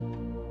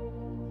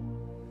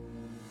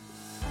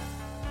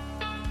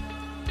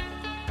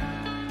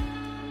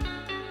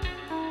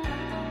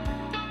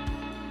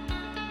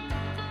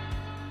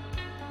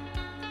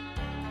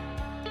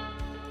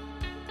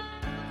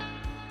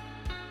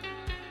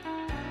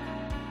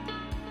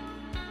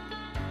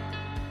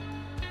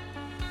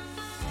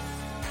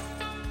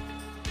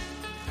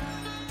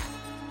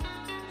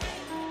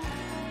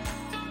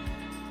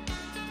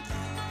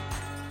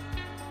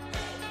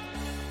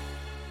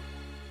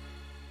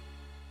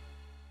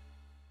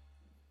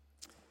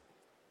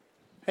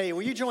Hey,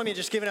 will you join me in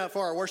just giving up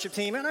for our worship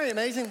team? Isn't that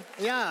amazing?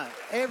 Yeah,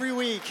 every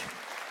week.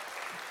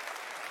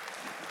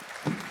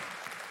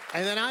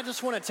 And then I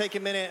just want to take a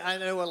minute. I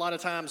know a lot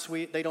of times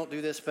they don't do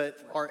this, but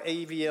our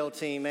AVL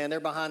team, man, they're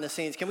behind the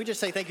scenes. Can we just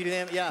say thank you to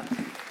them? Yeah,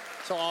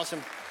 so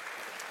awesome.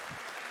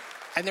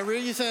 And the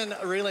reason,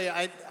 really,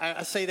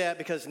 I say that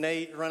because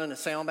Nate running the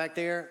sound back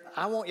there,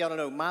 I want y'all to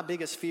know my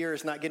biggest fear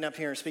is not getting up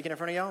here and speaking in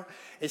front of y'all.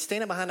 It's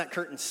standing behind that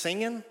curtain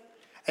singing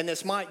and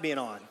this mic being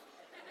on.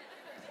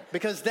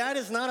 Because that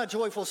is not a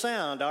joyful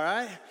sound, all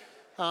right?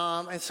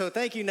 And so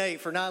thank you, Nate,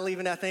 for not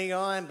leaving that thing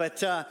on.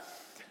 But,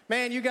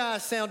 man, you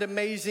guys sound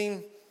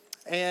amazing.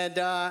 And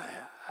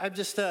I'm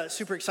just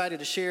super excited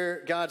to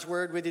share God's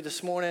word with you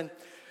this morning.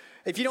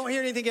 If you don't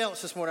hear anything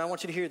else this morning, I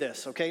want you to hear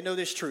this, okay? Know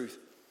this truth.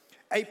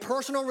 A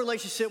personal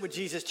relationship with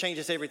Jesus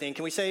changes everything.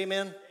 Can we say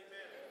amen? Amen.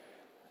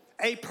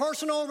 A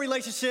personal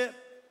relationship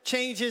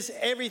changes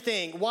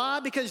everything.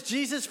 Why? Because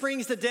Jesus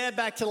brings the dead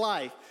back to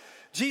life.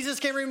 Jesus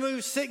can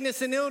remove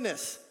sickness and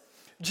illness.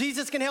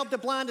 Jesus can help the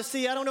blind to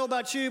see. I don't know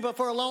about you, but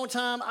for a long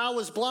time, I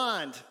was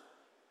blind.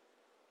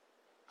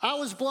 I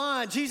was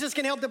blind. Jesus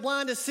can help the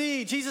blind to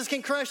see. Jesus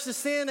can crush the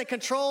sin that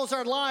controls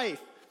our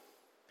life.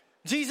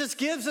 Jesus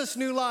gives us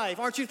new life.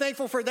 Aren't you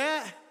thankful for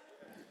that?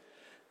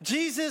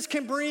 Jesus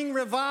can bring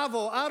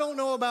revival. I don't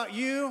know about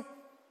you,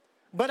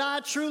 but I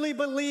truly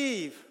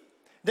believe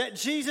that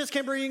Jesus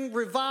can bring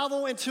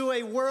revival into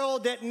a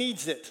world that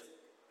needs it.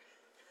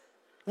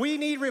 We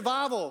need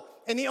revival.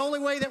 And the only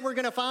way that we're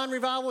going to find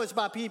revival is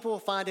by people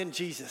finding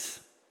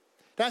Jesus.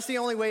 That's the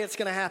only way it's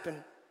going to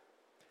happen.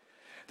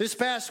 This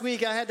past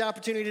week, I had the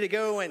opportunity to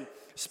go and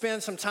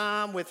spend some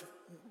time with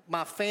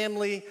my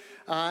family.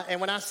 And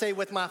when I say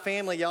with my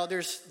family, y'all,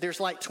 there's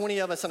like 20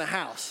 of us in a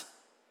house.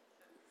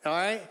 All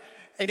right?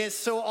 And it's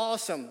so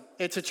awesome.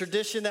 It's a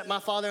tradition that my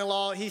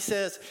father-in-law, he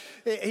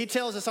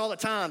tells us all the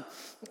time.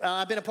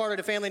 I've been a part of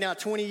the family now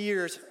 20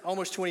 years,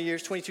 almost 20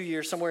 years, 22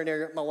 years, somewhere in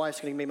there. My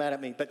wife's going to be mad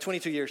at me, but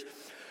 22 years.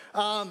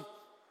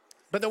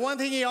 But the one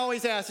thing he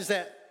always asks is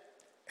that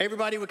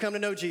everybody would come to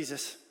know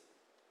Jesus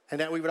and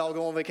that we would all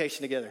go on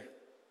vacation together.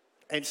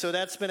 And so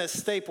that's been a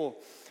staple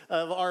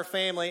of our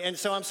family. And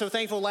so I'm so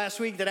thankful last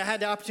week that I had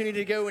the opportunity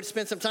to go and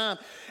spend some time.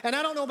 And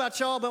I don't know about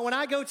y'all, but when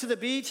I go to the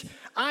beach,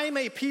 I'm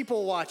a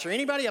people watcher.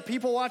 Anybody a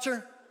people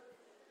watcher?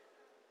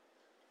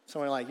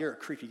 Someone like, you're a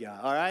creepy guy,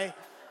 all right?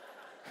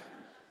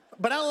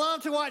 But I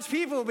love to watch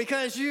people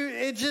because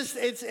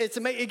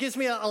it gives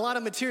me a lot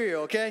of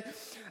material, okay?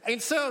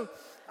 And so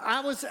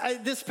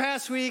this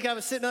past week, I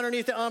was sitting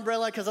underneath the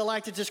umbrella because I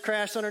like to just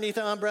crash underneath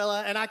the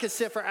umbrella, and I could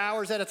sit for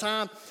hours at a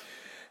time.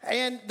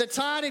 And the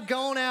tide had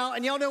gone out,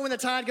 and y'all know when the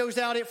tide goes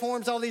out, it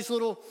forms all these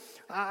little,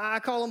 I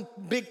call them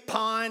big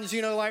ponds,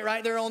 like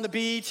right there on the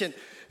beach. And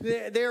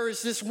there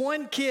was this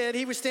one kid,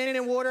 he was standing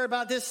in water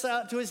about this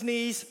up to his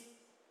knees,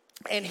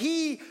 and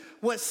he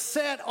was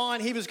set on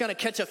he was going to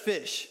catch a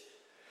fish.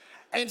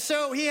 And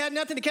so he had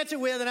nothing to catch it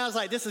with, and I was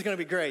like, this is going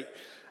to be great.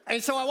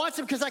 And so I watched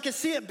him because I could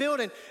see it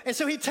building. And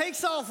so he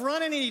takes off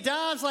running, and he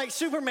dives like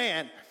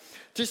Superman.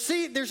 There's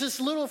this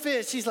little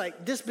fish. He's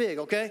like this big,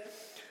 okay?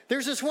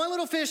 There's this one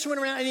little fish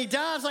swimming around, and he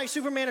dives like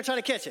Superman to try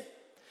to catch it.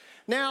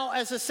 Now,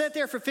 as I sat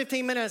there for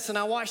 15 minutes, and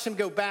I watched him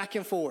go back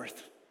and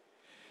forth.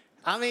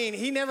 I mean,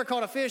 he never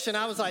caught a fish, and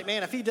I was like,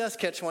 man, if he does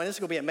catch one, this is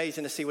going to be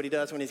amazing to see what he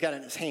does when he's got it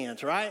in his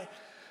hands, right?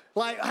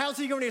 Like, how's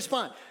he going to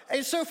respond?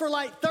 And so for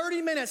like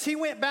 30 minutes, he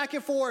went back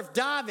and forth,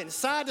 diving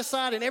side to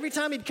side, and every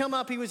time he'd come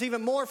up, he was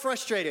even more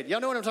frustrated.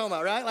 Y'all know what I'm talking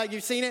about, right? Like,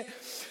 you've seen it.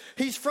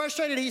 He's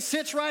frustrated. He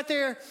sits right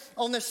there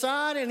on the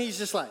side, and he's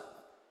just like,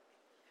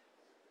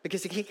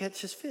 because he can't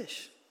catch his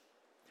fish.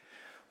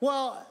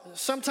 Well,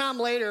 sometime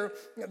later,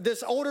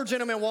 this older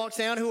gentleman walks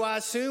down, who I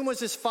assume was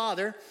his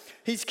father.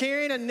 He's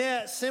carrying a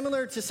net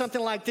similar to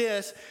something like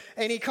this,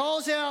 and he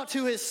calls out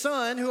to his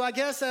son, who I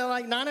guess at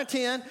like 9 or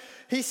 10.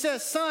 He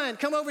says, son,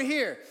 come over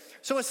here.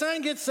 So his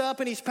son gets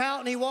up, and he's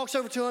pouting. He walks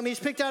over to him. He's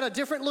picked out a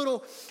different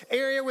little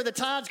area where the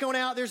tide's going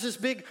out. There's this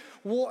big,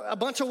 a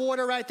bunch of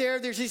water right there.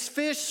 There's these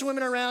fish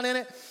swimming around in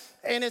it.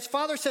 And his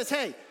father says,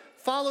 hey,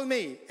 follow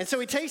me. And so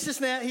he takes this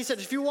net. He says,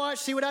 if you watch,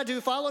 see what I do,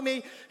 follow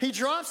me. He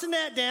drops the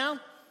net down.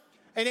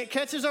 And it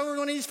catches over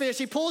one of these fish.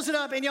 He pulls it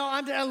up, and y'all,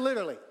 I'm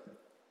literally,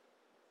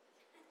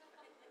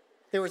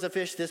 there was a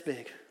fish this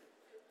big.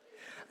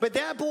 But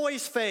that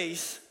boy's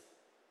face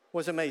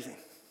was amazing.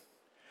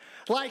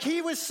 Like,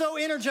 he was so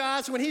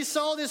energized when he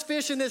saw this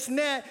fish in this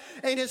net,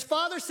 and his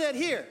father said,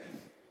 here,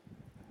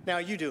 now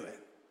you do it.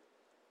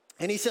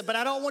 And he said, but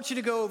I don't want you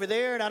to go over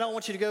there, and I don't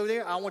want you to go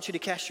there. I want you to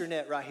cast your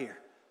net right here.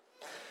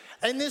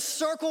 And this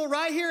circle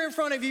right here in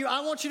front of you,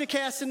 I want you to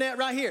cast the net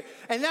right here.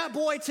 And that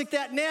boy took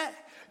that net.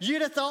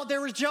 You'd have thought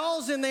there was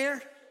jaws in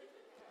there.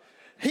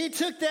 He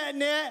took that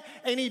net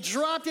and he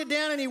dropped it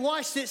down and he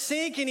watched it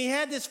sink, and he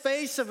had this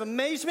face of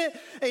amazement,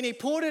 and he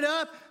pulled it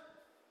up,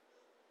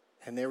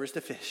 and there was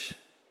the fish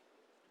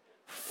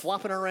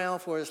flopping around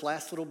for his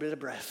last little bit of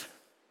breath.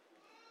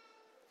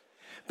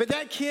 But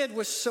that kid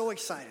was so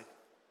excited.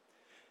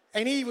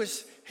 And he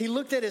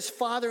looked at his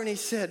father and he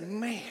said,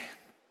 man,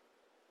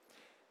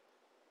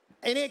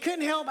 And it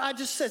couldn't help,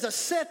 as I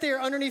sat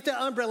there underneath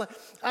the umbrella,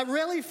 I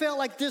really felt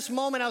like this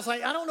moment, I was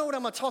like, I don't know what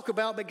I'm going to talk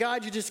about, but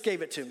God, you just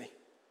gave it to me.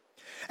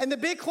 And the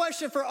big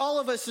question for all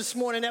of us this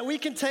morning that we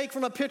can take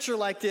from a picture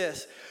like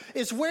this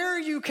is, where are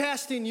you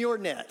casting your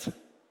net?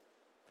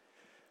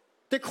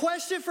 The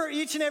question for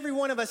each and every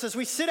one of us as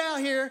we sit out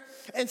here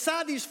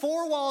inside these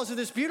four walls of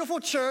this beautiful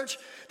church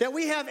that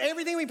we have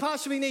everything we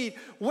possibly need,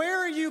 where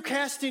are you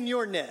casting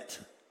your net?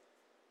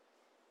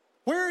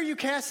 Where are you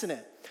casting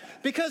it?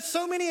 Because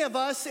so many of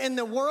us in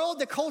the world,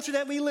 the culture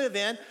that we live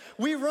in,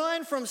 we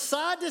run from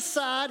side to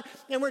side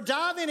and we're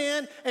diving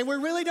in and we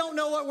really don't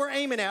know what we're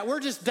aiming at. We're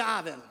just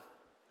diving.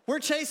 We're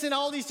chasing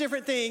all these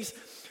different things.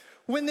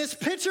 When this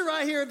picture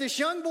right here of this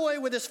young boy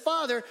with his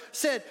father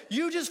said,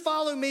 you just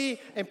follow me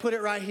and put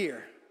it right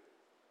here.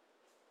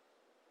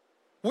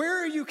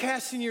 Where are you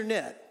casting your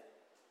net?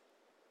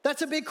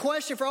 That's a big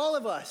question for all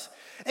of us.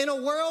 In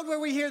a world where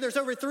we hear there's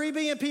over 3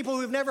 billion people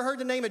who've never heard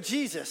the name of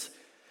Jesus.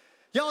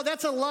 Y'all,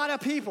 that's a lot of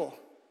people.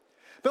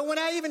 But when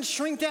I even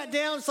shrink that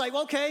down, it's like,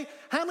 okay,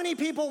 how many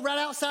people right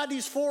outside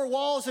these four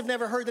walls have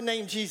never heard the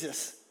name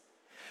Jesus?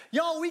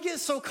 Y'all, we get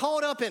so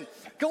caught up in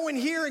going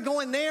here and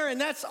going there,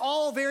 and that's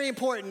all very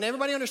important.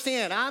 Everybody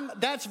understand,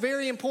 that's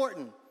very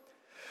important.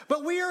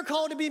 But we are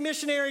called to be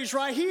missionaries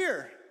right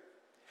here.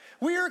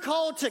 We are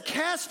called to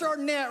cast our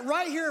net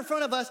right here in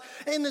front of us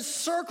in the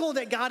circle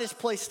that God has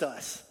placed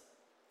us.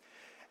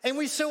 And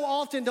we so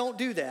often don't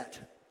do that.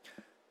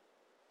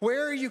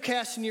 Where are you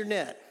casting your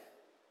net?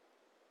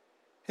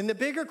 And the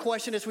bigger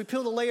question, as we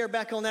peel the layer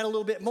back on that a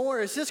little bit more,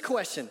 is this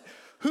question: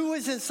 who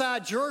is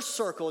inside your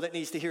circle that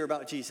needs to hear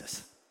about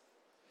Jesus?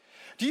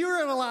 Do you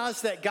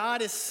realize that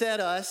God has set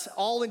us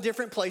all in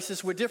different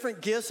places with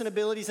different gifts and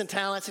abilities and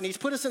talents, and he's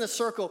put us in a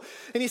circle,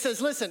 and he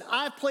says, listen,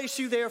 I've placed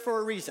you there for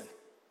a reason.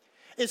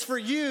 It's for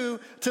you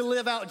to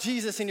live out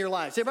Jesus in your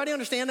lives. Everybody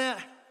understand that?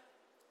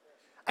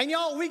 And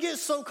y'all, we get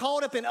so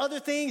caught up in other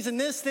things and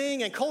this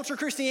thing and culture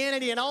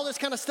Christianity and all this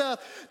kind of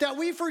stuff that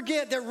we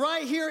forget that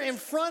right here in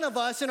front of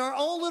us in our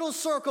own little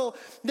circle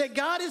that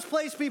God has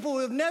placed people who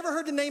have never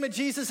heard the name of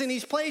Jesus, and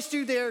he's placed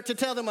you there to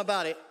tell them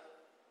about it.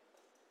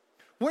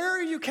 Where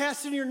are you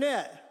casting your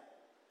net?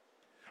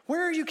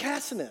 Where are you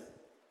casting it?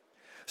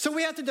 So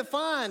we have to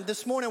define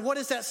this morning, what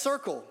is that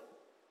circle?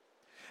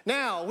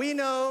 Now, we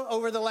know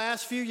over the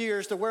last few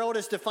years, the world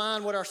has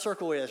defined what our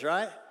circle is,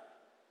 right?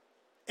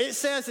 It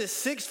says it's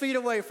 6 feet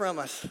away from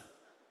us.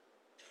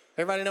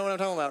 Everybody know what I'm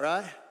talking about,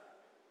 right?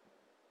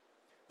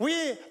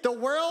 The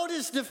world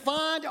has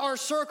defined our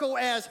circle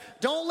as,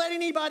 don't let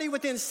anybody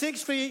within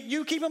 6 feet.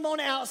 You keep them on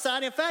the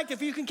outside. In fact,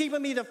 if you can keep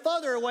them either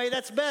further away,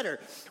 that's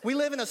better. We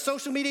live in a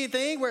social media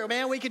thing where,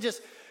 man, we could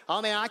just,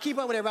 oh, man, I keep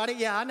up with everybody.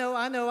 Yeah, I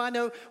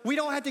know. We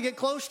don't have to get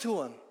close to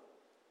them.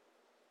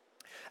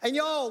 And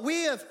y'all,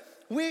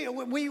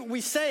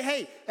 we say,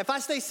 hey, if I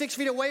stay 6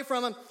 feet away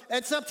from them,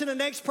 it's up to the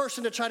next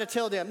person to try to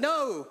tell them.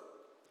 No.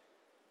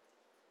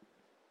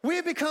 We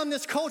have become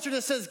this culture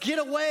that says get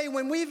away,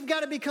 when we've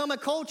got to become a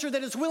culture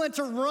that is willing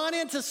to run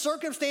into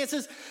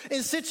circumstances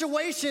and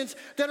situations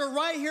that are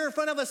right here in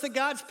front of us that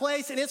God's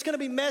placed, and it's going to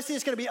be messy,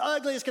 it's going to be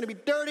ugly, it's going to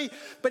be dirty.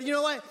 But you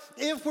know what?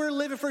 If we're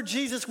living for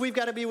Jesus, we've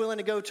got to be willing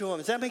to go to him.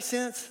 Does that make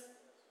sense?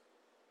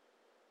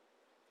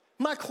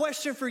 My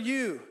question for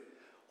you,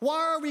 why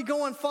are we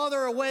going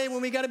farther away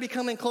when we got to be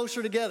coming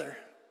closer together?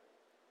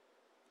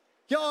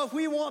 Y'all, if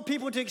we want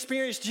people to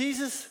experience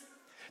Jesus,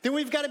 then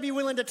we've got to be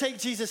willing to take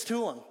Jesus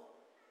to them.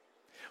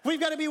 We've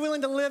got to be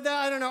willing to live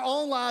that out in our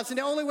own lives. And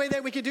the only way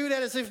that we can do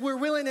that is if we're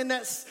willing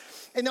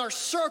in our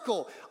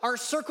circle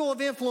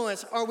of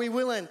influence, are we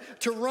willing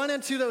to run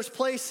into those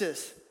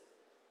places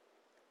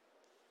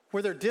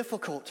where they're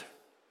difficult?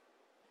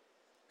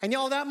 And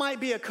y'all, that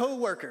might be a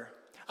coworker.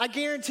 I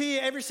guarantee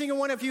you, every single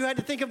one of you had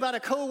to think about a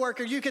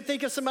coworker. You could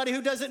think of somebody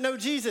who doesn't know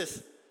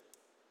Jesus.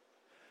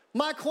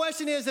 My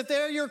question is, if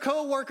they're your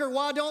coworker,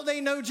 why don't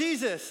they know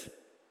Jesus?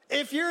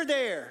 If you're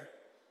there.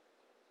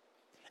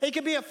 It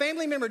could be a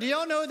family member. Do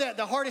y'all know that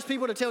the hardest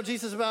people to tell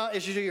Jesus about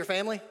is usually your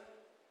family?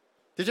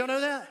 Did y'all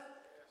know that?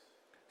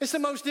 It's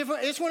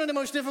one of the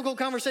most difficult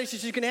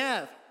conversations you can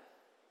have.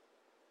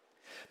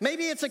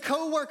 Maybe it's a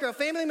coworker, a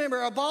family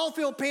member, a ball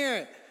field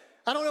parent.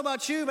 I don't know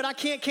about you, but I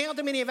can't count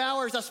the many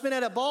hours I spent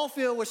at a ball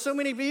field with so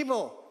many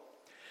people,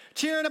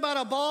 cheering about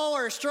a ball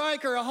or a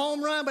strike or a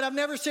home run, but I've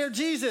never shared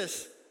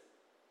Jesus.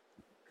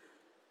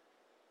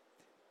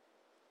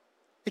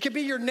 It could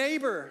be your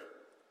neighbor.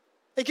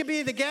 It could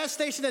be the gas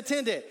station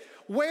attendant.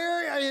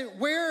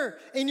 Where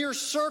in your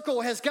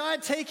circle has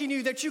God taken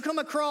you that you come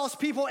across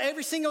people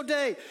every single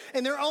day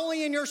and they're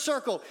only in your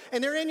circle,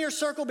 and they're in your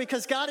circle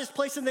because God has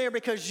placed them there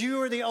because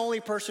you are the only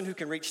person who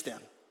can reach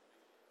them?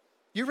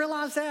 You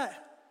realize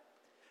that?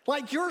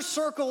 Like, your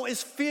circle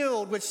is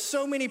filled with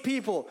so many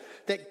people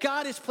that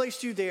God has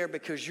placed you there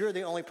because you're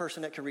the only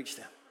person that can reach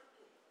them.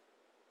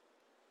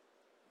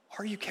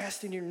 Are you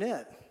casting your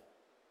net?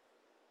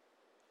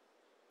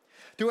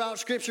 Throughout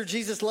Scripture,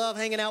 Jesus loved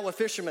hanging out with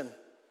fishermen.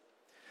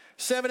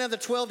 7 of the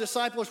 12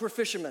 disciples were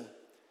fishermen.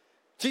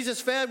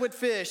 Jesus fed with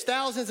fish.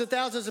 Thousands and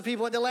thousands of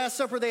people. At the Last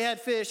Supper, they had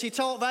fish. He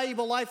taught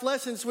valuable life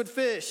lessons with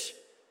fish.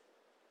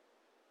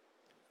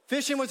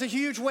 Fishing was a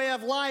huge way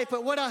of life,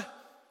 but what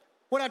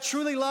I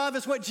truly love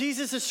is what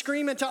Jesus is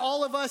screaming to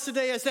all of us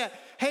today is that,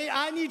 hey,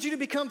 I need you to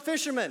become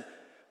fishermen.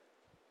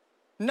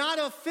 Not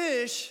of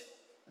fish,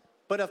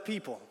 but of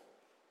people.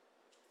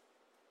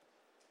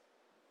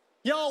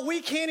 Y'all,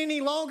 we can't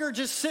any longer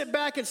just sit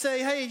back and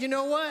say, hey, you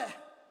know what?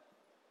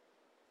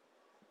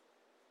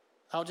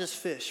 I'll just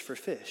fish for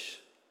fish.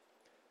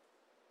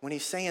 When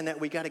he's saying that,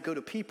 we got to go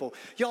to people.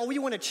 Y'all, we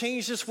want to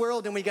change this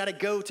world, and we got to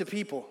go to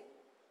people.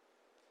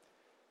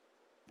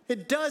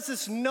 It does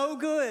us no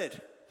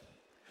good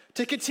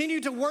to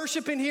continue to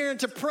worship in here and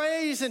to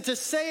praise and to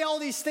say all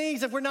these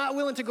things if we're not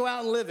willing to go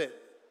out and live it.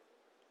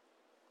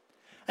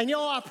 And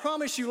y'all, I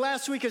promise you,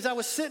 last week as I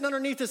was sitting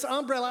underneath this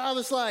umbrella, I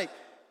was like,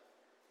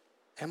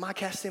 am I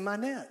casting my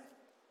net?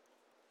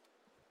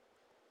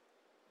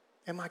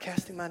 Am I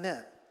casting my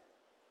net?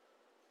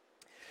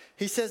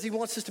 He says he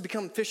wants us to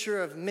become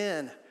fisher of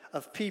men,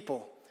 of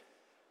people.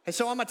 And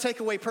so I'm a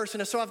takeaway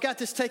person. And so I've got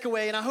this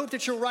takeaway, and I hope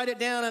that you'll write it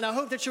down, and I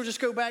hope that you'll just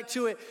go back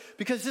to it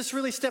because this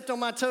really stepped on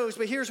my toes.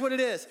 But here's what it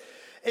is.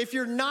 If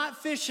you're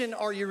not fishing,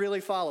 are you really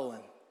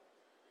following?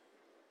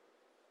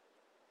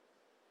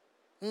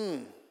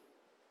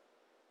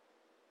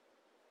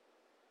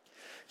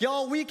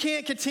 Y'all, we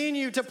can't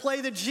continue to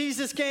play the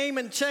Jesus game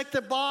and check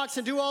the box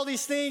and do all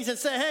these things and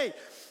say, hey,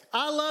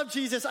 I love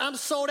Jesus. I'm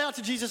sold out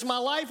to Jesus. My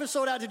life is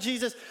sold out to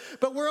Jesus.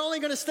 But we're only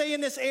going to stay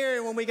in this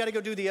area when we got to go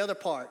do the other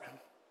part.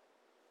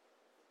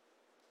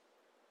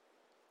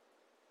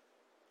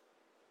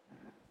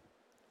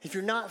 If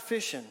you're not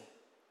fishing,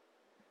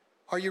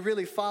 are you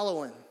really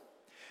following?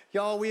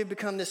 Y'all, we have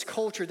become this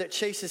culture that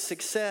chases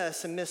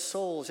success and miss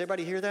souls.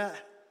 Everybody hear that?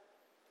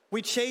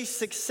 We chase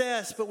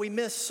success, but we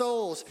miss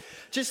souls.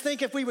 Just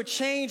think if we would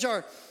change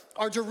our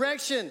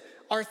direction,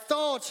 our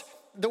thoughts,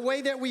 the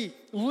way that we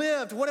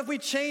lived. What if we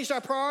changed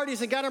our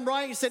priorities and got them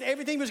right and said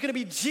everything was going to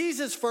be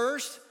Jesus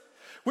first?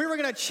 We were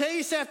going to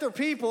chase after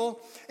people.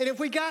 And if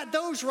we got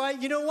those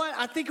right, you know what?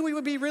 I think we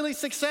would be really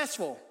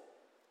successful.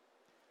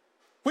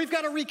 We've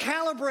got to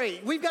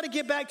recalibrate. We've got to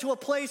get back to a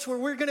place where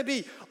we're going to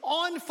be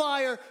on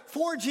fire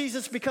for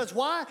Jesus because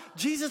why?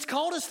 Jesus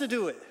called us to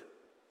do it.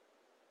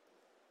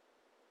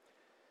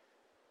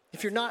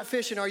 If you're not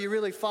fishing, are you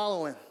really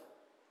following?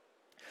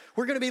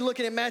 We're going to be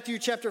looking at Matthew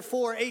chapter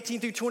 4, 18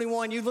 through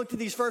 21. You've looked at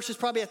these verses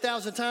probably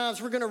 1,000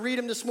 times. We're going to read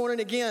them this morning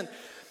again.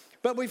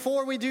 But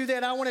before we do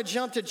that, I want to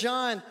jump to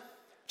John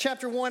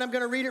chapter 1. I'm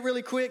going to read it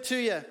really quick to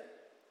you.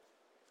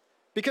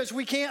 Because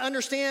we can't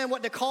understand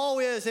what the call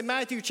is in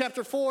Matthew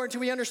chapter 4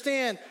 until we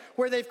understand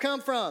where they've come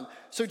from.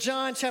 So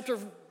John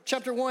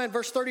chapter 1,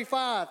 verse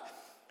 35.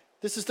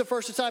 This is the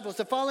first disciples.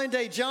 The following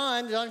day,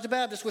 John the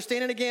Baptist, was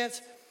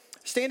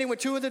standing with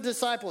two of the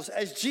disciples.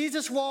 As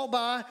Jesus walked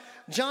by,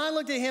 John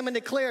looked at him and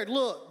declared,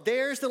 look,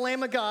 there's the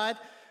Lamb of God.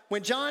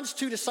 When John's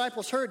two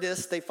disciples heard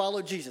this, they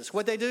followed Jesus.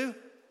 What'd they do?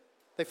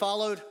 They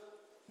followed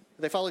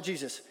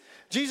Jesus.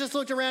 Jesus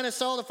looked around and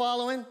saw the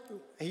following.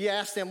 He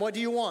asked them, what do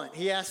you want?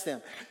 He asked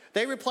them.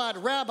 They replied,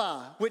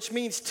 Rabbi, which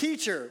means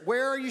teacher,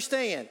 where are you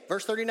staying?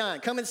 Verse 39,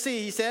 come and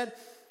see, he said.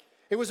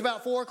 It was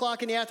about 4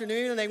 o'clock in the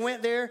afternoon, and they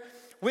went there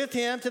with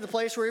him to the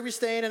place where he was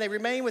staying, and they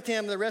remained with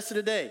him the rest of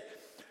the day.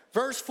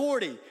 Verse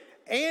 40,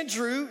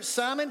 Andrew,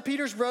 Simon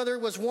Peter's brother,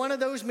 was one of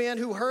those men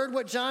who heard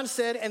what John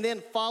said and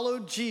then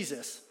followed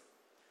Jesus.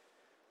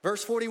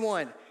 Verse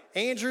 41,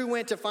 Andrew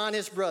went to find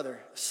his brother,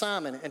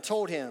 Simon, and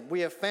told him, we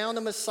have found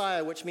the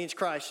Messiah, which means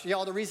Christ.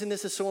 Y'all, the reason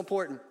this is so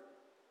important,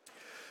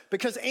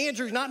 because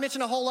Andrew's not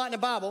mentioned a whole lot in the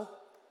Bible.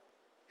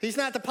 He's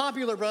not the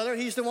popular brother.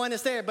 He's the one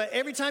that's there. But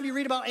every time you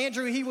read about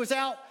Andrew, he was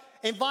out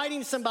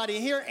inviting somebody.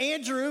 And here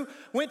Andrew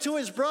went to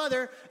his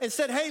brother and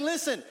said, hey,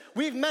 listen,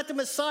 we've met the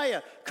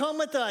Messiah. Come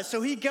with us.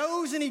 So he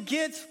goes and he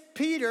gets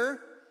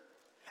Peter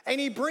and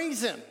he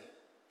brings him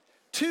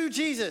to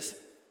Jesus.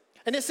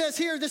 And it says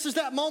here, this is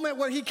that moment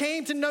where he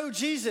came to know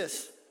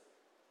Jesus.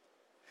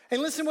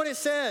 And listen what it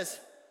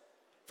says.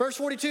 Verse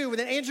 42,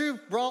 then Andrew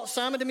brought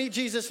Simon to meet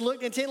Jesus,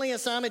 looked intently at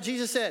Simon.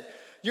 Jesus said,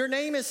 your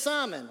name is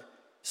Simon,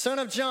 son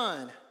of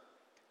John,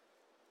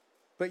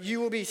 but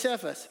you will be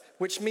Cephas,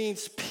 which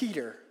means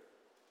Peter.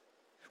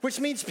 Which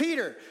means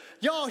Peter.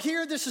 Y'all,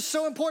 here this is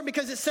so important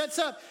because it sets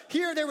up,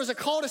 here there was a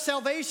call to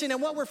salvation,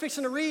 and what we're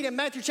fixing to read in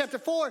Matthew chapter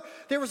 4,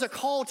 there was a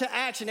call to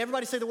action.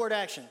 Everybody say the word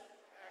action.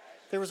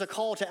 There was a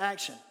call to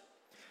action.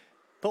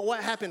 But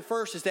what happened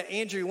first is that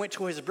Andrew went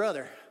to his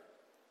brother,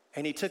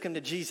 and he took him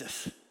to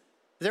Jesus.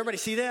 Does everybody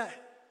see that?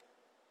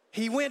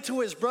 He went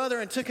to his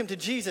brother and took him to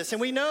Jesus. And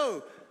we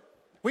know,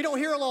 we don't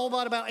hear a whole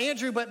lot about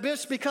Andrew, but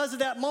just because of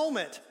that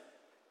moment,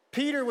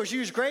 Peter was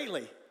used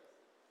greatly.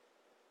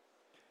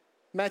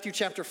 Matthew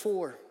chapter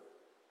 4.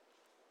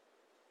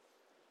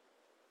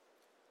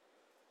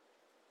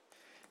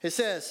 It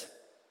says,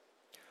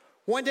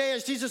 one day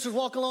as Jesus was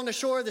walking along the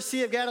shore of the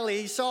Sea of Galilee,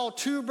 he saw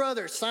two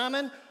brothers,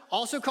 Simon,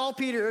 also called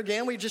Peter,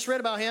 again, we just read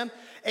about him,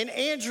 and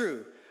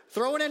Andrew,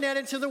 throwing a net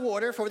into the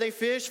water, for they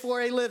fish for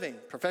a living.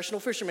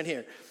 Professional fishermen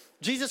here.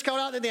 Jesus called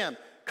out to them,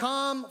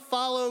 come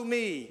follow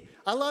me.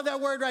 I love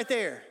that word right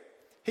there.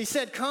 He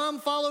said, come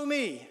follow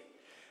me.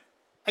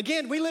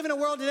 Again, we live in a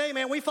world today,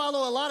 man, we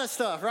follow a lot of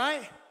stuff,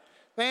 right?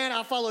 Man,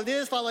 I follow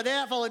this, follow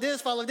that, follow this,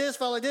 follow this,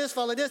 follow this,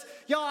 follow this.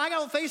 Y'all, I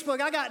got on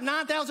Facebook, I got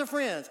 9,000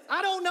 friends.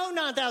 I don't know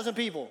 9,000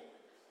 people.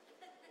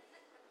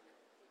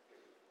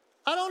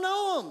 I don't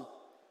know them.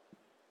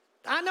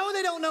 I know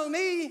they don't know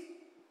me.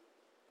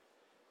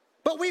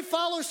 But we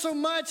follow so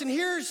much, and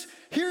here's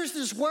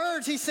his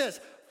words. He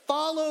says,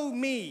 follow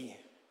me.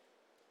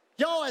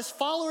 Y'all, as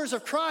followers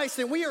of Christ,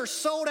 and we are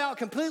sold out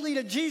completely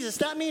to Jesus.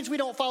 That means we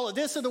don't follow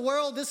this of the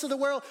world, this of the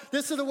world,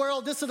 this of the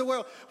world, this of the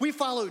world. We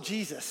follow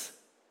Jesus.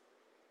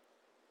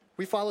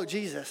 We follow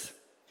Jesus.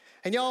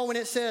 And y'all, when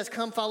it says,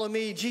 come follow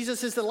me,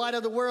 Jesus is the light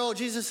of the world.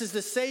 Jesus is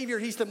the Savior.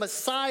 He's the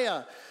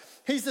Messiah.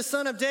 He's the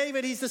son of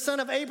David. He's the son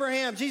of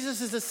Abraham.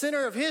 Jesus is the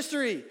center of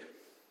history.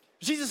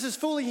 Jesus is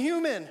fully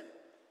human.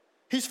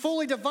 He's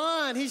fully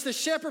divine. He's the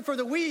shepherd for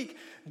the weak.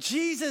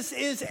 Jesus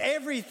is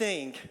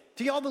everything.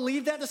 Do y'all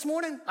believe that this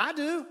morning? I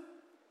do.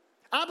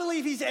 I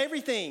believe he's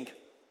everything.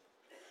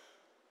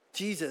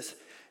 Jesus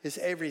is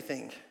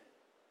everything.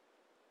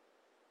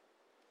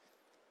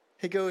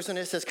 He goes and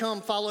it says, come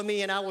follow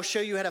me and I will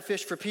show you how to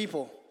fish for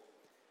people.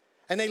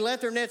 And they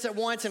left their nets at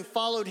once and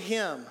followed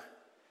him.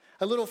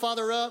 A little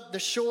farther up the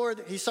shore,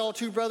 he saw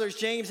two brothers,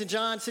 James and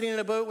John, sitting in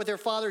a boat with their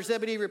father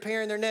Zebedee,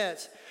 repairing their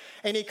nets.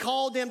 And he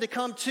called them to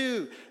come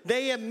too.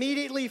 They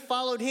immediately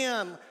followed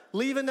him,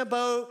 leaving the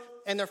boat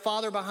and their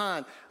father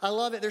behind. I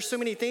love it. There's so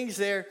many things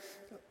there.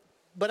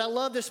 But I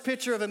love this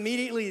picture of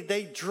immediately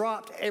they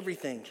dropped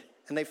everything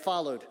and they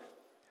followed.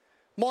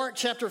 Mark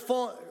chapter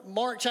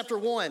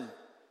 1.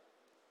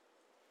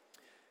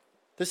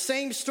 The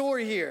same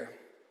story here.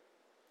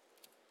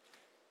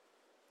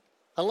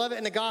 I love it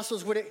in the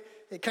Gospels what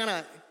it kind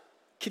of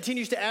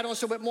continues to add on.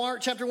 So, but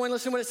Mark chapter 1,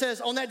 listen to what it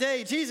says. On that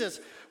day, Jesus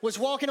was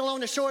walking along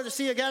the shore of the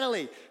Sea of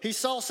Galilee. He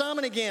saw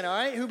Simon again, all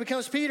right, who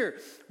becomes Peter.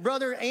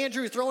 Brother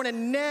Andrew throwing a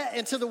net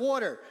into the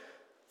water,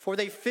 for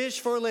they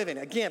fish for a living.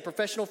 Again,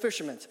 professional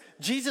fishermen.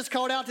 Jesus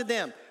called out to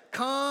them,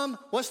 come,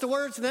 what's the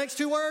words, the next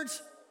two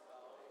words?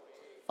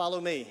 Follow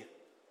me.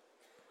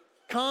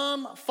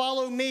 Come,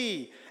 follow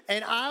me,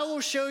 and I will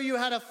show you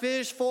how to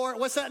fish for,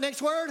 what's that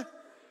next word?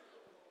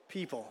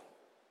 People.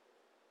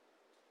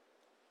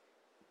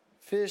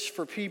 Fish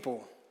for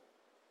people.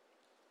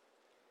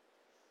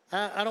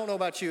 I don't know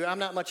about you. I'm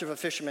not much of a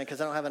fisherman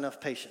because I don't have enough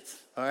patience,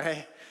 all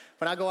right?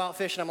 When I go out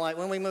fishing, I'm like,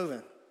 when are we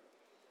moving?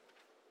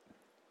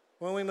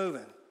 When are we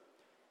moving?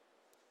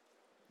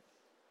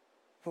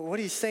 But what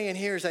he's saying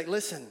here is like,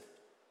 listen,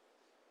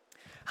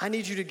 I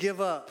need you to give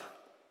up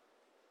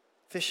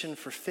fishing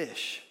for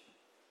fish.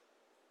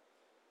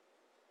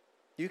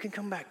 You can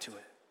come back to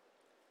it.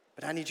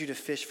 But I need you to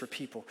fish for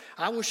people.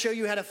 I will show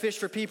you how to fish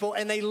for people.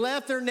 And they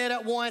left their net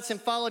at once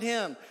and followed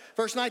him.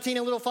 Verse 19,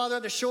 a little farther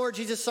up the shore,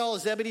 Jesus saw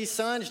Zebedee's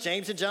sons,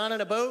 James and John,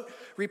 in a boat,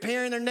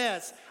 repairing their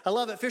nets. I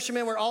love it.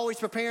 Fishermen were always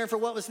preparing for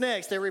what was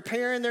next. They're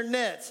repairing their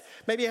nets.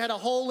 Maybe it had a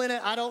hole in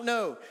it. I don't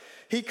know.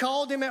 He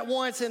called them at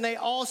once, and they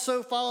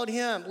also followed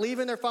him,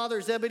 leaving their father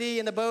Zebedee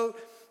in the boat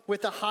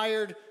with the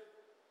hired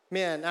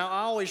men. Now,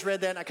 I always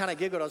read that, and I kind of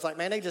giggled. I was like,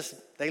 man,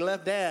 they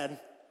left dad.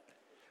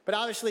 But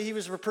obviously, he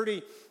was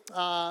pretty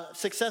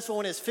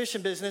successful in his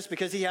fishing business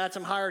because he had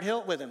some hired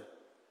help with him.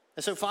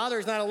 And so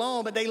father's not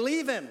alone, but they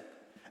leave him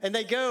and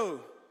they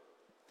go.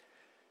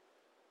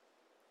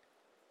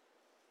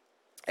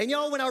 And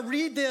y'all, when I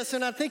read this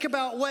and I think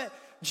about what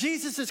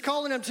Jesus is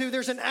calling them to,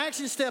 there's an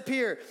action step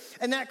here.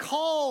 And that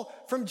call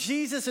from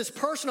Jesus is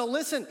personal.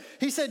 Listen,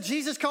 he said,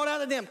 Jesus called out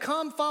to them,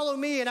 come follow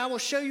me and I will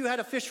show you how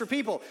to fish for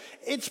people.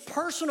 It's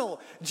personal.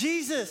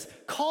 Jesus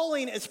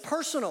calling is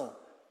personal.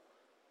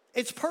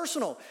 It's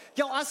personal.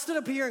 Y'all, I stood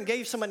up here and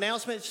gave some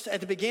announcements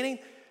at the beginning.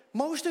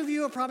 Most of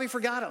you have probably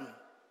forgot them,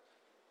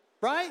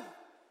 right?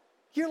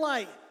 You're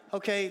like,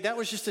 okay, that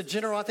was just a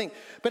general thing.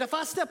 But if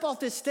I step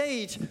off this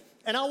stage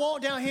and I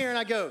walk down here and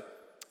I go,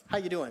 how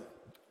you doing?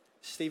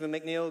 Stephen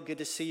McNeil, good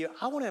to see you.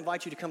 I want to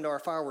invite you to come to our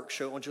fireworks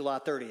show on July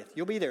 30th.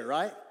 You'll be there,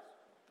 right?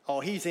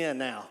 Oh, he's in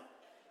now,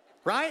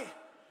 right?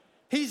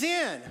 He's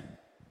in.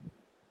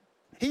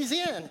 He's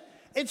in.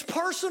 It's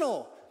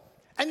personal.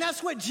 And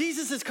that's what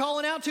Jesus is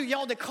calling out to.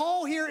 Y'all, the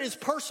call here is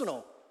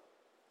personal.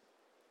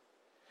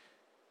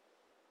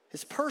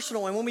 It's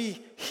personal. And when we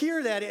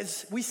hear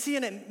that, we see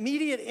an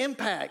immediate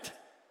impact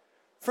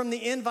from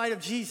the invite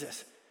of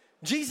Jesus.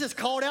 Jesus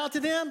called out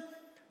to them,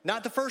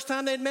 not the first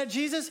time they had met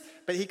Jesus,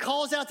 but he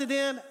calls out to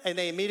them and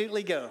they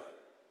immediately go.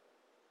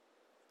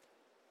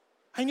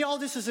 And y'all,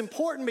 this is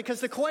important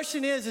because the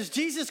question is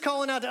Jesus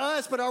calling out to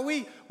us, but are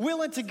we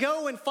willing to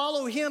go and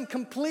follow him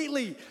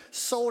completely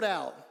sold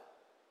out?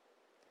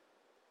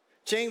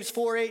 James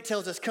 4:8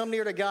 tells us, come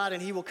near to God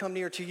and he will come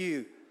near to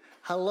you.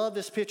 I love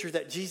this picture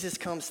that Jesus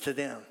comes to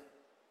them.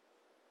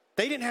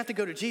 They didn't have to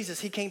go to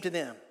Jesus, he came to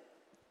them.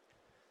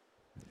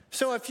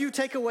 So a few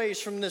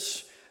takeaways from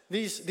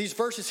these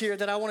verses here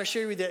that I want to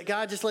share with you that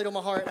God just laid on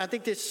my heart. I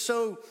think that's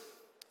so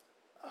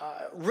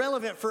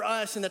relevant for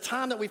us in the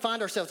time that we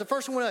find ourselves. The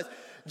first one was,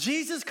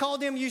 Jesus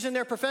called them using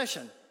their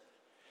profession.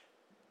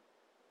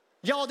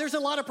 Y'all, there's a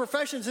lot of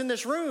professions in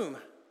this room.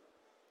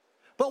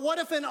 But what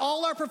if in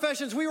all our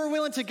professions we were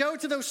willing to go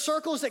to those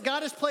circles that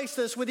God has placed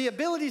us with the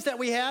abilities that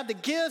we have, the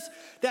gifts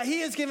that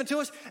he has given to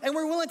us, and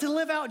we're willing to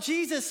live out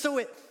Jesus so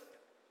it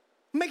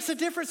makes a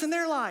difference in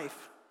their life?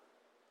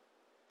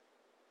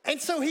 And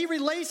so he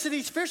relates to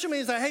these fishermen.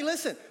 He's like, hey,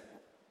 listen,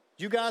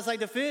 you guys like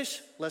to fish?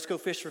 Let's go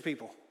fish for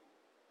people.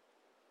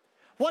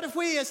 What if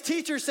we as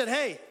teachers said,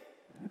 hey,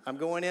 I'm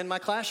going in my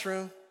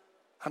classroom.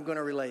 I'm going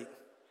to relate.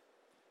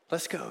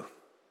 Let's go.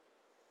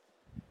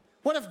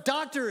 What if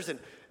doctors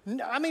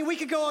we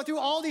could go through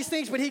all these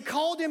things, but he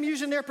called them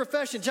using their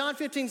profession. John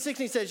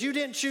 15:16 says, you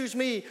didn't choose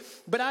me,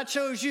 but I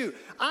chose you.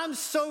 I'm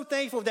so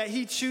thankful that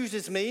he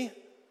chooses me.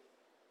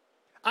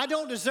 I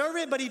don't deserve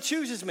it, but he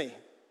chooses me.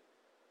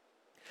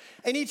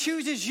 And he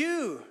chooses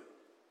you.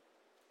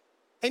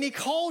 And he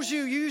calls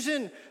you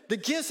using the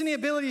gifts and the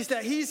abilities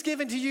that he's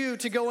given to you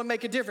to go and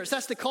make a difference.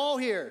 That's the call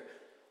here.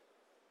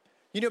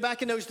 You know,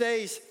 back in those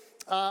days,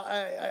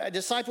 a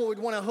disciple would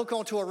want to hook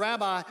onto a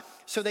rabbi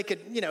so they could,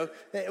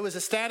 it was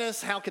a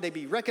status. How could they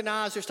be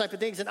recognized? Those type of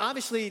things. And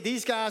obviously,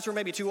 these guys were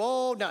maybe too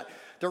old, not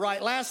the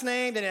right last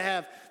name. They didn't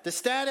have the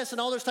status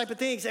and all those type of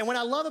things. And what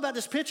I love about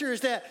this picture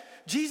is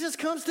that Jesus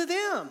comes to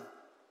them.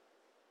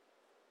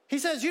 He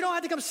says, you don't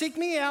have to come seek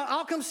me out.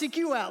 I'll come seek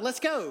you out. Let's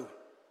go.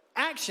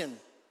 Action.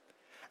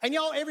 And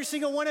y'all, every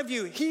single one of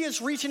you, he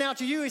is reaching out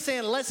to you. He's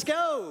saying, let's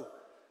go.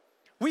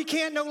 We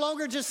can't no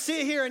longer just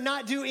sit here and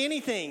not do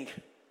anything.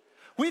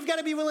 We've got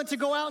to be willing to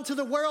go out into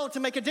the world to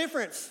make a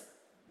difference.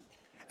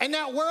 And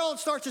that world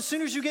starts as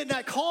soon as you get in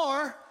that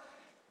car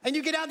and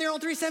you get out there on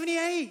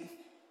 378.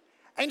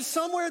 And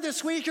somewhere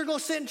this week, you're going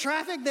to sit in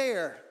traffic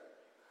there.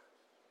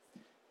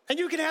 And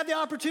you can have the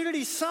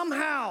opportunity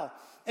somehow,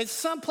 in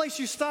some place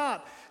you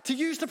stop, to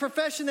use the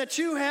profession that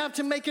you have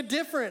to make a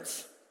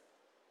difference.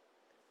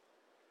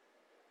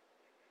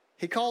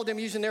 He called them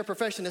using their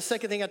profession. The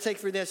second thing I take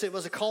for this, it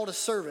was a call to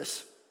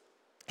service.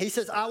 He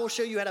says, I will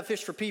show you how to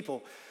fish for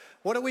people.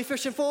 What are we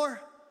fishing for?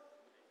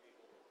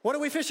 What are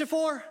we fishing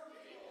for?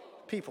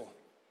 People.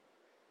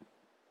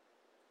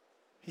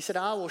 He said,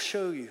 I will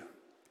show you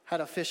how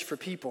to fish for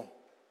people.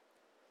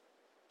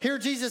 Here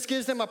Jesus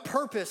gives them a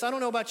purpose. I don't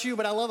know about you,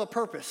 but I love a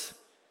purpose.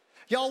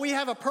 Y'all, we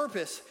have a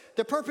purpose.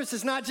 The purpose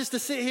is not just to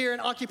sit here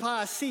and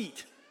occupy a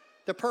seat.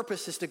 The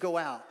purpose is to go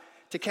out,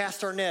 to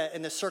cast our net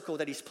in the circle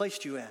that he's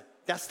placed you in.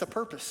 That's the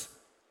purpose.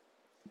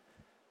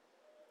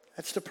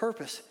 That's the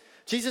purpose.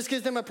 Jesus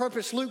gives them a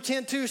purpose. Luke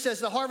 10:2 says,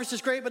 the harvest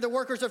is great, but the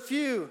workers are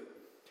few.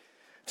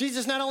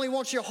 Jesus not only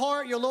wants your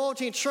heart, your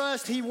loyalty, and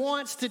trust, he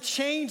wants to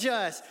change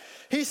us.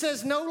 He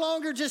says, no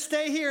longer just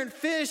stay here and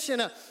fish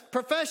in a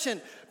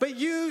profession, but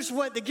use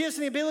what the gifts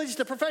and the abilities,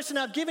 the profession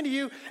I've given to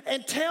you,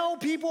 and tell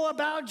people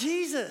about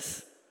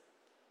Jesus.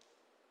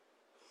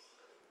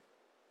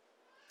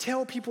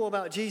 Tell people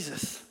about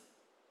Jesus.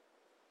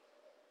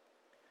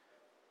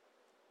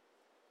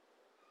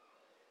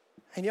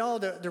 And y'all,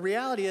 the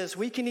reality is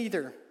we can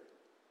either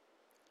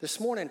this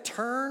morning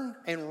turn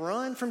and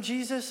run from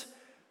Jesus,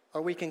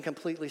 or we can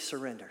completely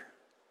surrender.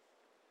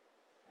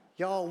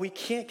 Y'all, we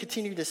can't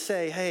continue to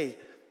say, hey,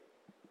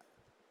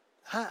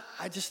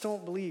 I just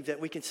don't believe that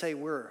we can say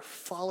we're a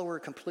follower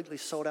completely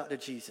sold out to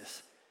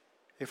Jesus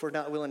if we're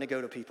not willing to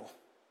go to people.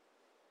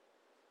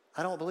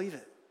 I don't believe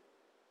it.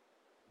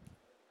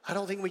 I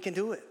don't think we can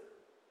do it.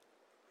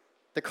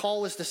 The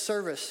call is to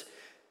service.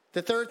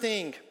 The third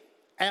thing,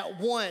 at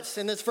once,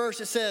 in this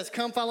verse it says,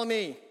 come follow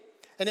me.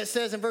 And it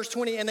says in verse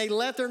 20, and they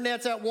left their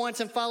nets at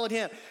once and followed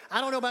him. I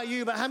don't know about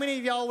you, but how many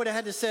of y'all would have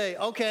had to say,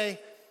 okay,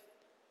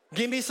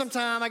 give me some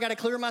time. I got to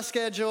clear my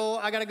schedule.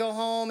 I got to go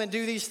home and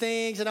do these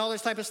things and all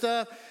this type of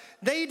stuff.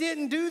 They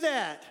didn't do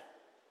that.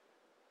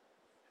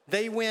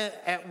 They went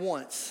at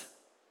once.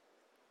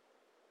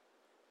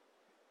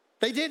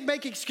 They didn't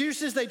make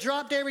excuses. They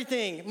dropped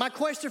everything. My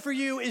question for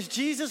you, is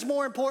Jesus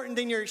more important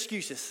than your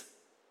excuses?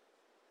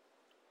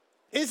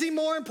 Is he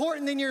more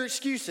important than your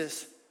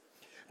excuses?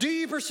 Do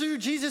you pursue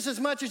Jesus as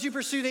much as you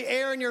pursue the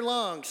air in your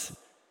lungs?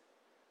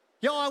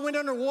 Y'all, I went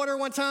underwater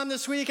one time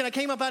this week and I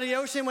came up out of the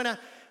ocean. When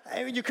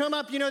you come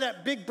up, you know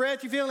that big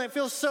breath you feel, and it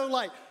feels so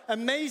like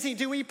amazing.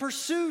 Do we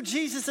pursue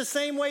Jesus the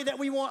same way that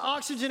we want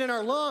oxygen in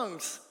our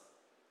lungs?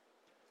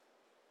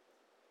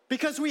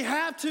 Because we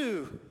have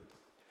to.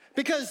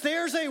 Because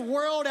there's a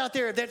world out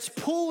there that's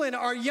pulling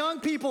our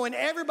young people and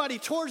everybody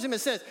towards him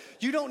and says,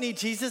 you don't need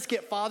Jesus,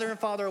 get farther and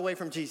farther away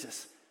from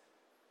Jesus.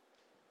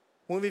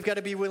 When we've got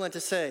to be willing to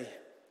say,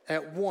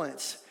 at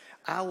once,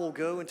 I will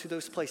go into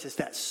those places,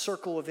 that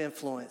circle of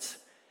influence,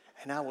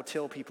 and I will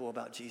tell people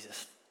about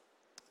Jesus.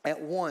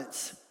 At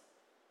once.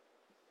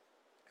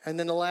 And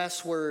then the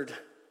last word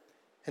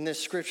in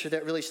this scripture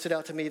that really stood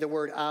out to me, the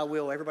word I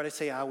will. Everybody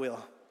say I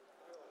will.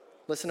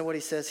 Listen to what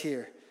he says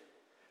here.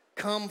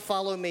 Come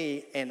follow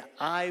me and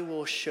I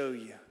will show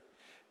you.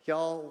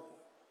 Y'all,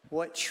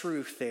 what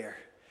truth there.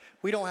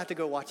 We don't have to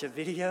go watch a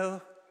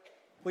video.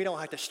 We don't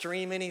have to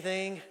stream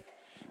anything.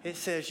 It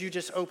says, you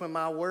just open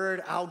my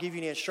word, I'll give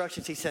you the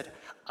instructions. He said,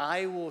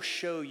 I will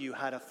show you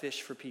how to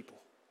fish for people.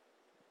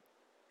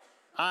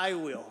 I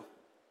will.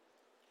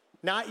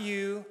 Not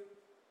you,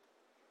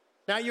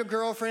 not your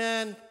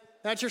girlfriend,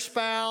 not your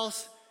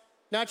spouse,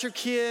 not your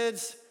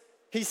kids.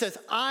 He says,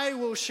 I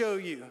will show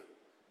you.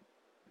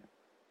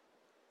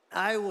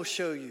 I will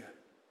show you.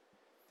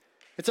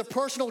 It's a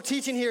personal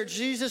teaching here.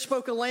 Jesus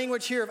spoke a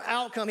language here of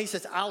outcome. He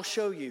says, I'll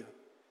show you.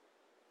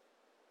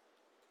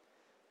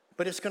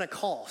 But it's going to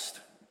cost.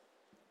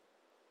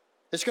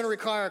 It's going to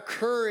require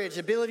courage,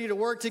 ability to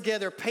work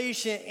together,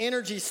 patience,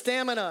 energy,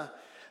 stamina,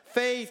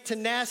 faith,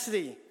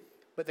 tenacity.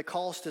 But the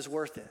cost is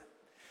worth it.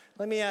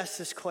 Let me ask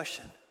this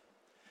question.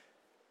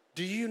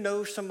 Do you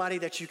know somebody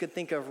that you can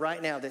think of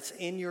right now that's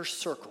in your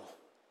circle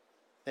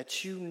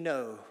that you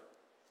know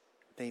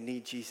they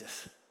need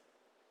Jesus?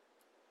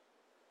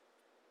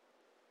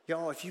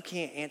 Y'all, if you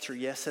can't answer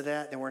yes to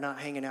that, then we're not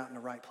hanging out in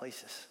the right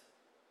places.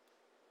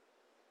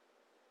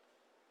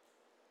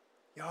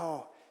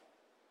 Y'all,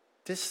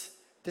 this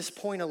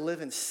point of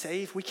living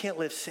safe, we can't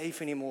live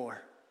safe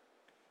anymore.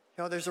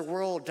 Y'all, there's a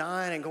world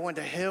dying and going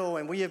to hell,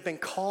 and we have been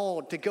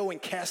called to go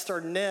and cast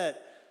our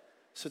net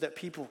so that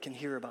people can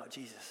hear about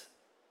Jesus.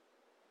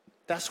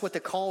 That's what the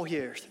call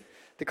here is.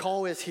 The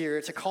call is here.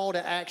 It's a call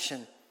to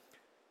action.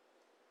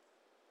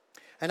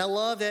 And I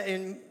love that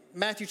in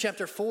Matthew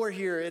chapter 4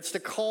 here, it's the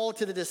call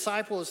to the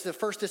disciples. The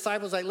first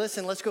disciples like,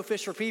 listen, let's go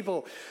fish for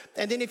people.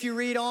 And then if you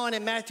read on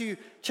in Matthew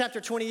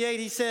chapter 28,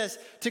 he says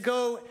to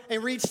go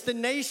and reach the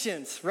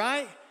nations,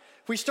 right?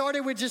 We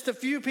started with just a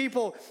few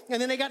people,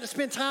 and then they got to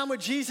spend time with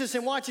Jesus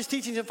and watch his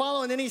teachings and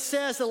follow. And then he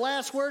says the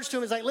last words to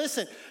him is like,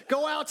 listen,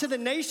 go out to the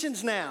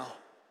nations now.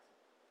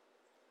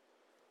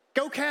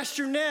 Go cast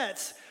your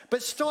nets,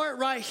 but start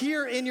right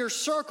here in your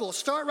circle.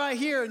 Start right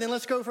here, and then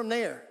let's go from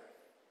there.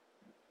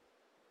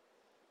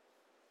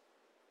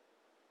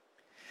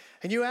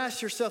 And you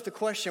ask yourself the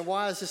question,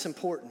 why is this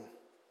important?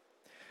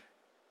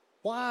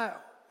 Why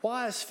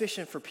is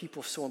fishing for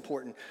people so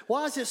important?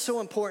 Why is it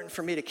so important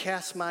for me to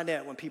cast my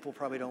net when people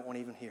probably don't want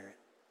to even hear it?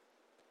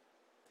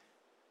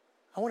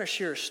 I want to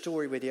share a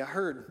story with you. I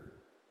heard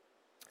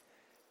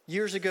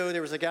years ago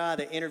there was a guy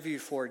that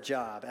interviewed for a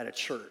job at a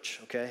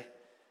church, okay?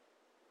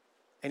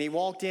 And he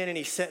walked in and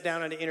he sat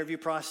down in the interview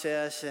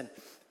process, and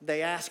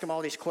they asked him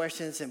all these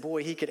questions, and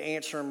boy, he could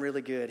answer them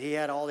really good. He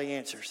had all the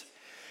answers.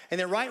 And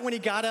then right when he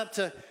got up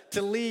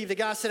to leave, the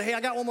guy said, hey,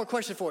 I got one more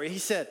question for you. He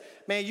said,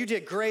 man, you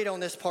did great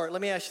on this part.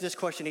 Let me ask you this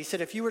question. He said,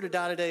 if you were to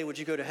die today, would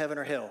you go to heaven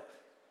or hell?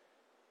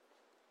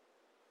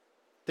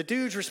 The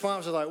dude's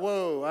response was like,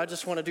 whoa, I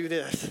just want to do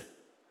this.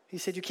 He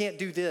said, you can't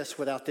do this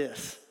without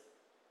this.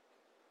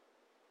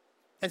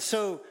 And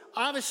so,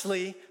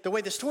 obviously, the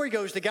way the story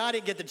goes, the guy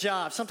didn't get the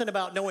job. Something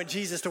about knowing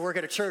Jesus to work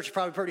at a church is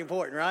probably pretty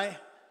important, right?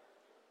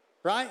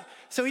 Right?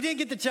 So he didn't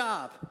get the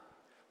job.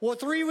 Well,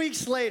 3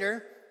 weeks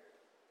later,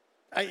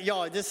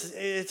 y'all,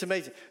 it's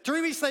amazing.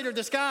 3 weeks later,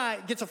 this guy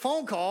gets a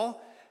phone call,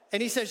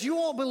 and he says, you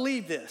won't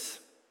believe this.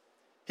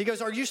 He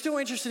goes, are you still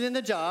interested in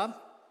the job?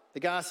 The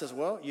guy says,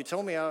 well, you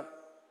told me I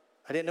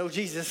didn't know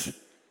Jesus.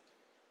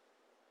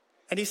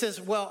 And he says,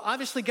 well,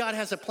 obviously God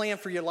has a plan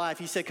for your life.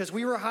 He said, because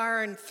we were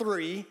hiring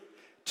 3,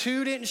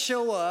 2 didn't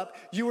show up,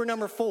 you were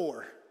number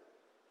 4.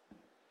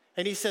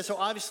 And he says, so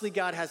obviously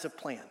God has a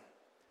plan.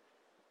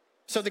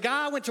 So the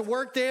guy went to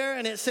work there,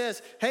 and it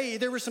says, hey,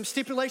 there were some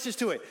stipulations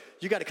to it.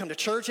 You got to come to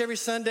church every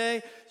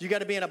Sunday. You got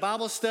to be in a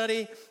Bible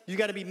study. You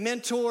got to be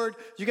mentored.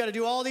 You got to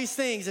do all these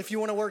things if you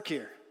want to work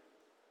here.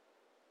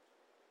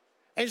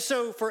 And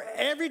so for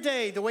every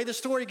day, the way the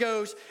story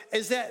goes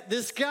is that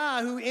this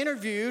guy who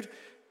interviewed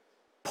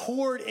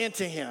poured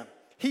into him.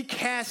 He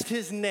cast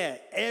his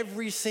net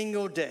every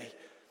single day.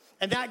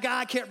 And that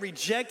guy kept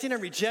rejecting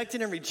and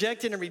rejecting and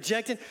rejecting and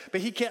rejecting,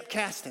 but he kept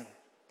casting.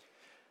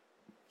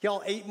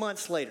 Y'all, 8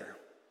 months later,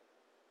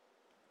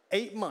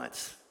 8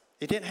 months,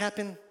 it didn't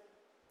happen.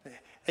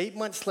 8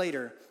 months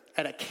later,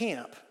 at a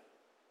camp,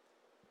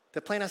 the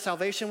plan of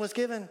salvation was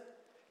given.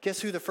 Guess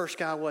who the first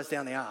guy was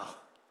down the aisle?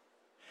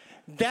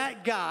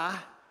 That guy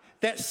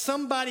that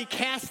somebody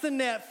cast the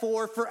net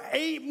for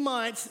 8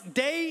 months,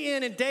 day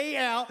in and day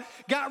out,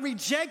 got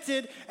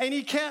rejected, and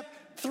he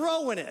kept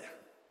throwing it.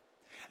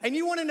 And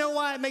you want to know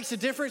why it makes a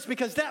difference?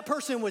 Because that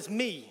person was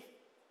me.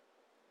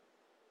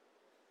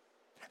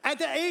 At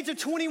the age of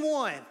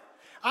 21,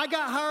 I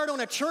got hired on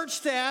a church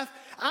staff.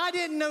 I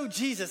didn't know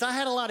Jesus. I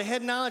had a lot of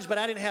head knowledge, but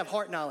I didn't have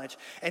heart knowledge.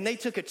 And they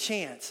took a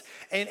chance.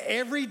 And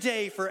every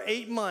day for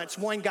 8 months,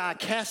 one guy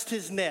cast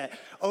his net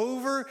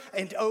over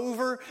and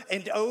over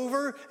and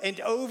over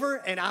and over.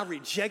 And I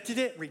rejected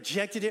it,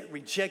 rejected it,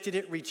 rejected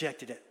it,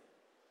 rejected it.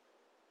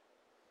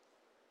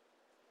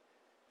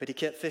 But he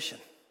kept fishing.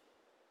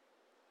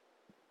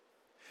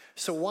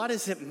 So why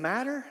does it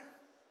matter?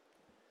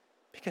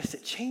 Because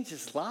it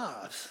changes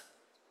lives.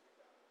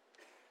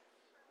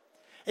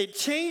 It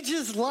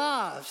changes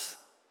lives.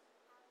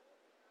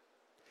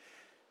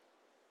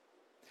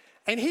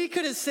 And he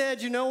could have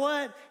said, you know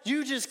what?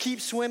 You just keep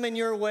swimming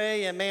your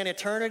way, and man,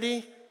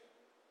 eternity,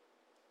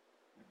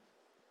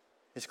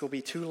 it's going to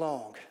be too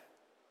long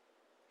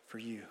for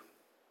you.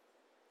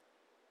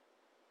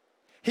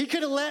 He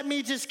could have let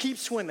me just keep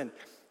swimming,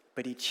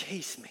 but he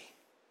chased me.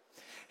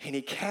 And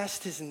he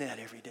cast his net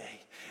every day.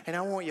 And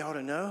I want y'all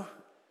to know,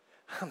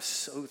 I'm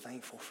so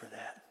thankful for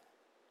that.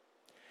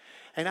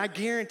 And I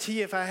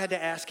guarantee if I had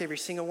to ask every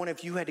single one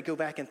of you had to go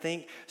back and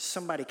think,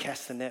 somebody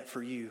cast the net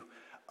for you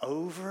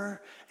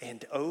over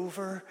and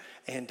over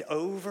and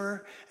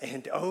over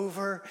and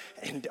over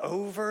and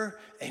over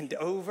and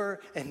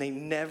over, and they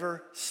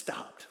never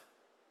stopped.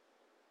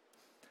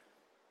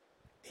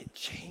 It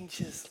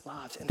changes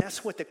lives. And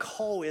that's what the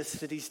call is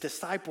to these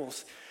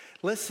disciples.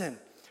 Listen,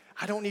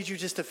 I don't need you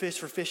just to fish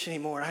for fish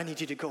anymore. I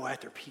need you to go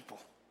after people.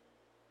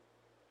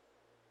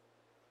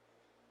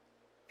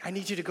 I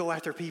need you to go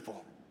after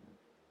people.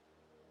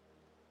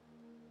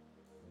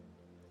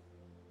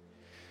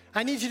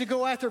 I need you to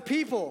go after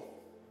people.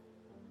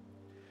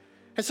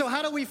 And so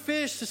how do we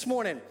fish this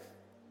morning?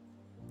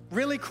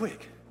 Really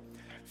quick.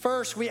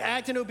 First, we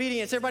act in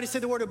obedience. Everybody say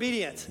the word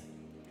obedience.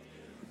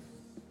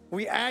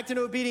 We act in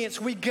obedience.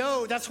 We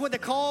go. That's what the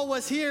call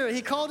was here.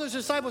 He called his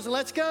disciples,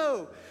 let's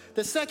go.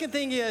 The second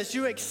thing is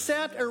you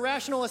accept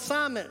irrational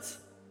assignments.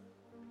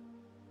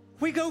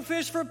 We go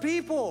fish for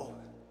people.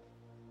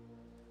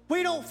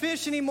 We don't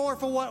fish anymore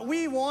for what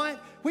we want.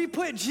 We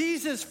put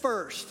Jesus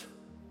first.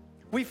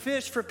 We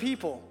fish for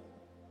people.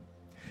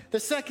 The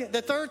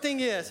third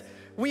thing is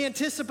we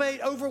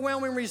anticipate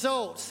overwhelming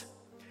results.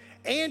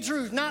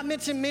 Andrew's not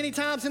mentioned many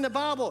times in the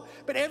Bible,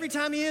 but every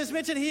time he is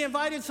mentioned, he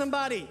invited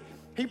somebody.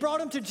 He brought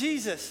them to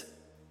Jesus.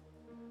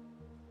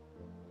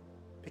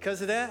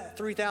 Because of that,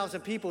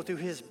 3,000 people through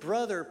his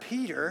brother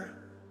Peter,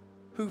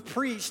 who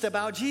preached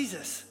about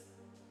Jesus.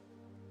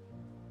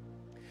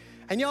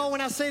 And y'all,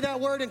 when I say that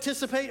word,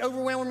 anticipate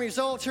overwhelming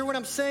results, hear what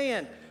I'm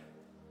saying.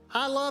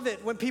 I love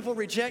it when people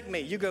reject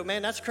me. You go,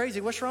 man, that's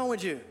crazy. What's wrong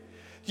with you?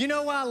 You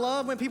know why I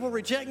love when people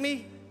reject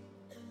me?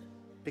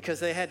 Because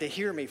they had to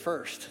hear me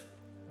first.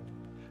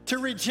 To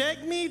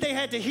reject me, they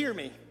had to hear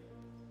me.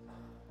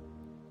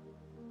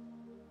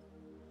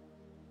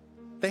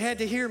 They had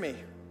to hear me.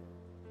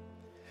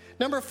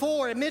 Number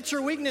 4, admit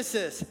your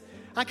weaknesses.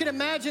 I could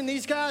imagine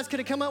these guys could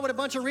have come up with a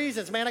bunch of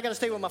reasons. Man, I got to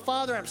stay with my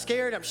father. I'm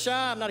scared. I'm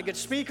shy. I'm not a good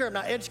speaker. I'm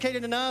not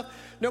educated enough.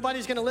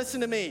 Nobody's going to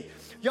listen to me.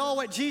 Y'all,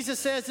 what Jesus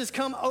says is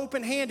come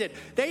open-handed.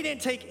 They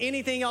didn't take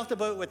anything off the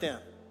boat with them.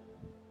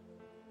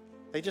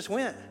 They just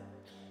went.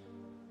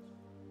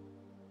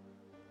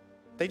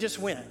 They just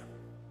went.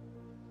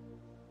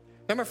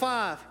 Number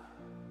 5,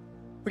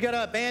 we got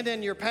to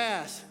abandon your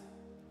past.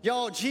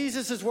 Y'all,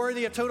 Jesus is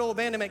worthy of total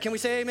abandonment. Can we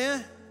say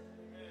amen?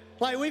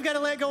 Like, we've got to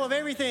let go of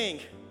everything.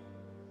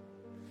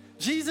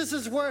 Jesus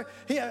is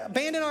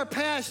abandon our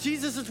past.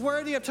 Jesus is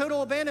worthy of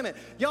total abandonment.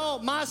 Y'all,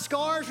 my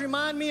scars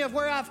remind me of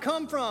where I've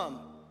come from.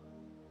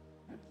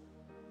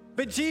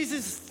 But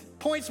Jesus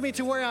points me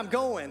to where I'm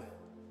going.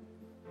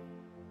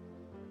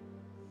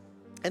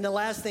 And the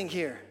last thing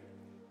here,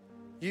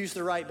 use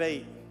the right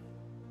bait.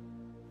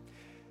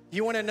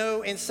 You want to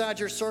know inside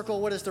your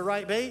circle what is the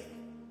right bait?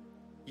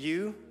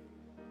 You.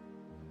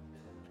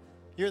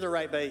 You're the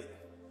right bait.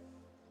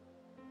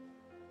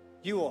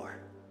 You are.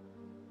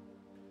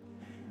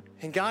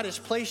 And God has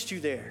placed you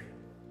there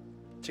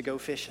to go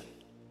fishing,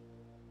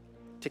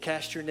 to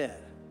cast your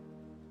net.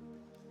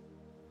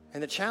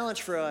 And the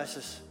challenge for us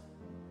is,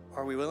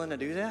 are we willing to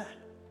do that?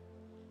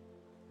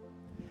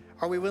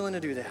 Are we willing to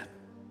do that?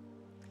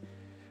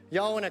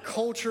 Y'all, in a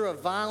culture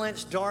of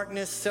violence,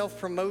 darkness,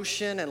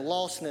 self-promotion, and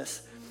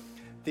lostness,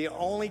 the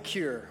only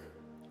cure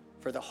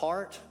for the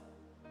heart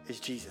is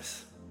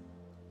Jesus.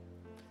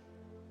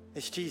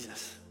 It's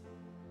Jesus.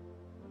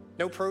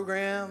 No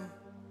program,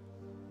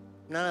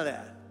 none of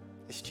that.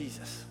 It's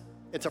Jesus.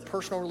 It's a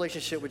personal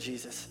relationship with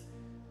Jesus.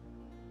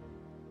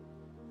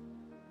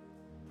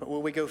 But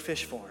will we go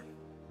fish for him?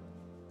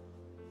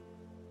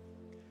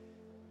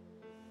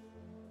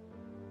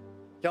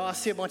 Y'all, I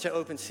see a bunch of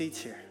open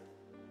seats here.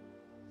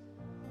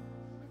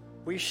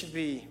 We should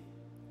be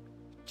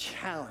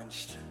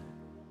challenged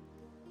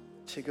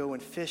to go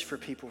and fish for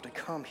people to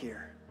come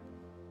here,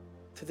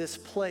 to this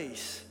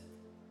place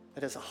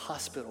that is a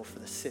hospital for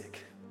the sick.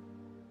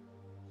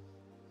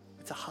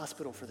 It's a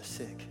hospital for the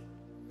sick.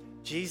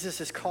 Jesus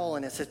is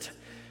calling us.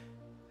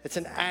 It's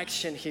an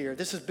action here.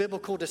 This is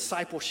biblical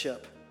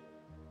discipleship.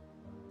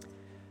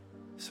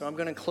 So I'm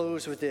going to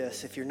close with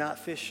this. If you're not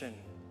fishing,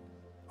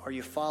 are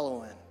you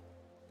following?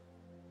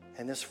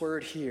 And this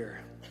word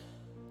here,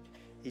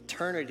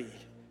 eternity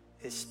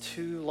is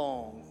too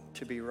long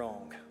to be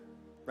wrong,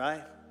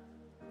 right?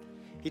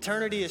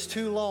 Eternity is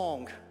too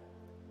long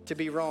to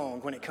be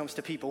wrong when it comes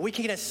to people. We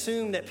can't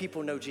assume that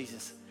people know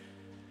Jesus.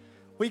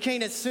 We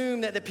can't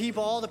assume that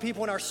all the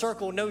people in our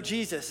circle know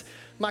Jesus.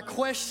 My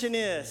question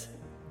is,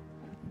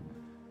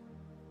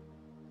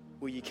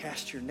 will you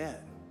cast your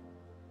net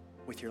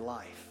with your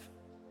life?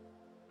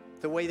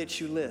 The way that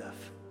you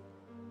live?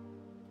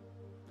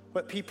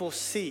 What people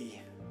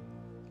see?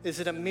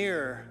 Is it a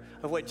mirror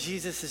of what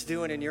Jesus is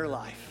doing in your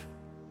life?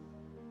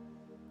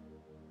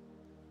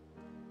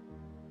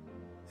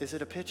 Is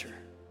it a picture?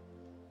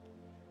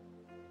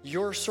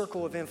 Your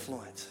circle of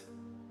influence,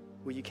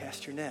 will you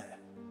cast your net?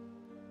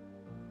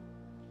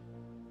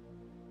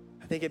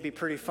 I think it'd be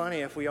pretty funny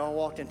if we all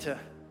walked into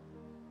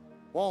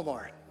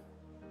Walmart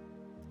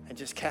and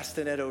just cast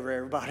the net over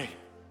everybody.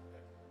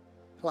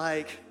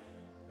 Like,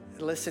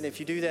 Listen, if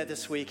you do that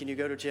this week and you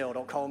go to jail,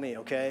 don't call me,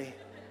 okay?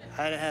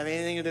 I didn't have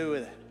anything to do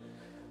with it.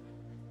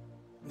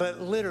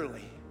 But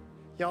literally,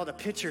 y'all, the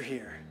picture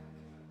here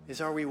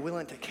is, are we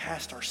willing to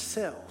cast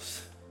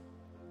ourselves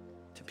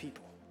to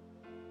people?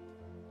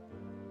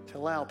 To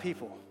allow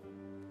people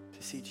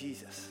to see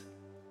Jesus.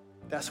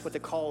 That's what the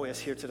call is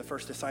here to the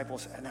first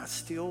disciples, and I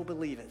still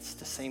believe it's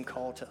the same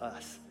call to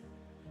us.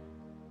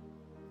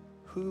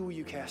 Who will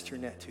you cast your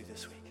net to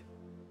this week?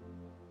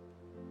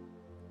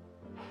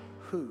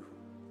 Who?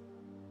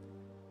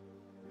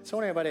 So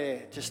I want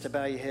everybody just to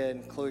bow your head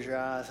and close your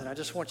eyes, and I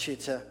just want you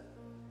to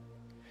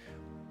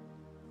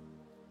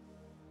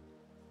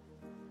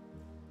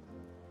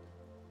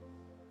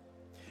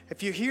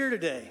if you're here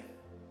today,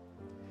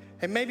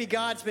 and maybe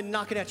God's been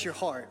knocking at your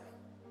heart.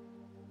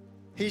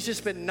 He's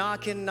just been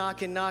knocking.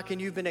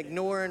 You've been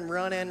ignoring,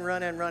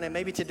 running.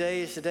 Maybe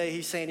today is the day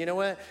he's saying, you know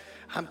what?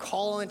 I'm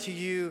calling to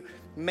you.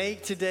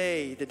 Make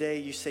today the day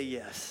you say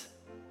yes.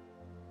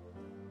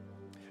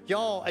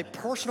 Y'all, a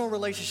personal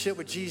relationship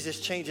with Jesus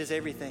changes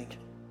everything.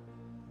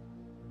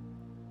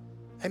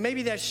 And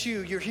maybe that's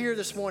you. You're here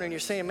this morning. You're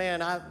saying,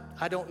 man,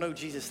 I don't know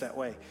Jesus that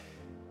way.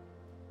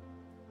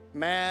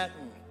 Matt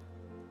and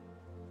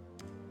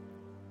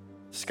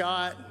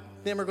Scott,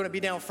 them are going to be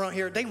down front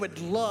here. They would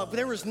love,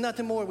 there was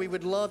nothing more we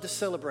would love to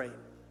celebrate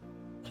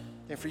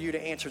than for you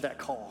to answer that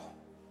call,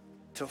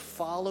 to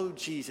follow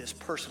Jesus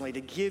personally,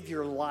 to give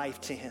your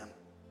life to him,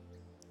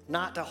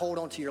 not to hold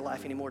on to your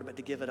life anymore, but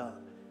to give it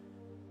up.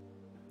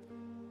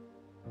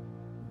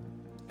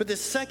 But the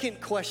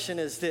second question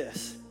is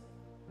this: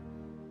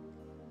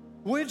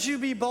 would you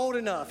be bold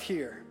enough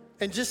here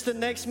in just the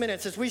next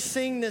minutes as we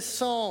sing this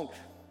song,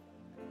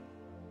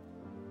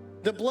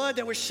 the blood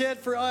that was shed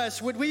for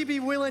us, would we be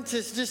willing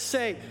to just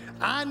say,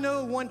 I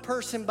know one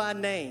person by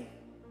name?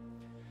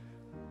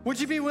 Would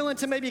you be willing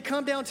to maybe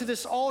come down to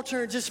this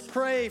altar and just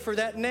pray for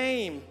that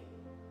name?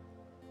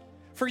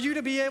 For you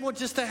to be able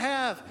just to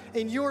have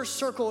in your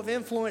circle of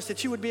influence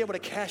that you would be able to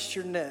cast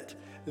your net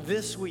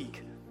this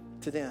week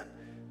to them.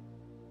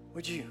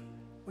 Would you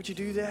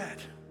do that?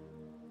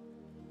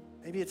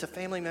 Maybe it's a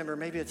family member,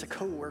 maybe it's a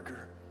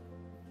coworker.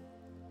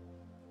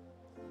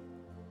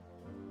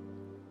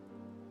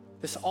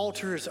 This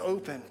altar is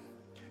open.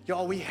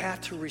 Y'all, we have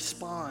to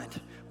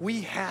respond.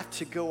 We have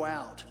to go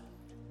out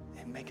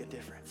and make a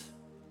difference.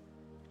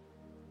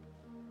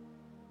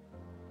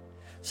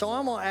 So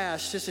I'm going to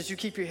ask, just as you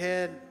keep your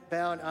head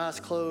bowed and eyes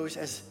closed,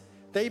 as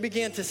they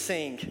begin to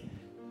sing,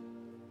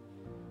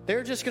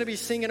 they're just going to be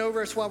singing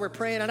over us while we're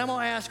praying. And I'm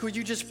going to ask, would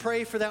you just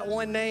pray for that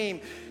one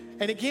name?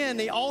 And again,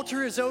 the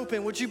altar is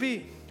open. Would you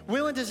be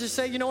willing to just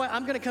say, you know what,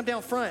 I'm going to come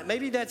down front.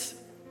 Maybe I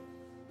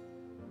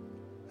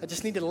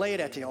just need to lay it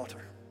at the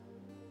altar.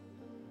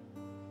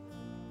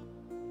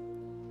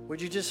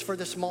 Would you just, for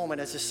this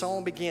moment, as the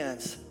song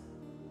begins,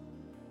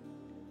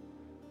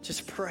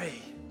 just pray,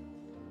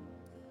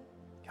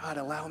 God,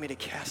 allow me to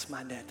cast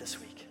my net this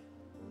week.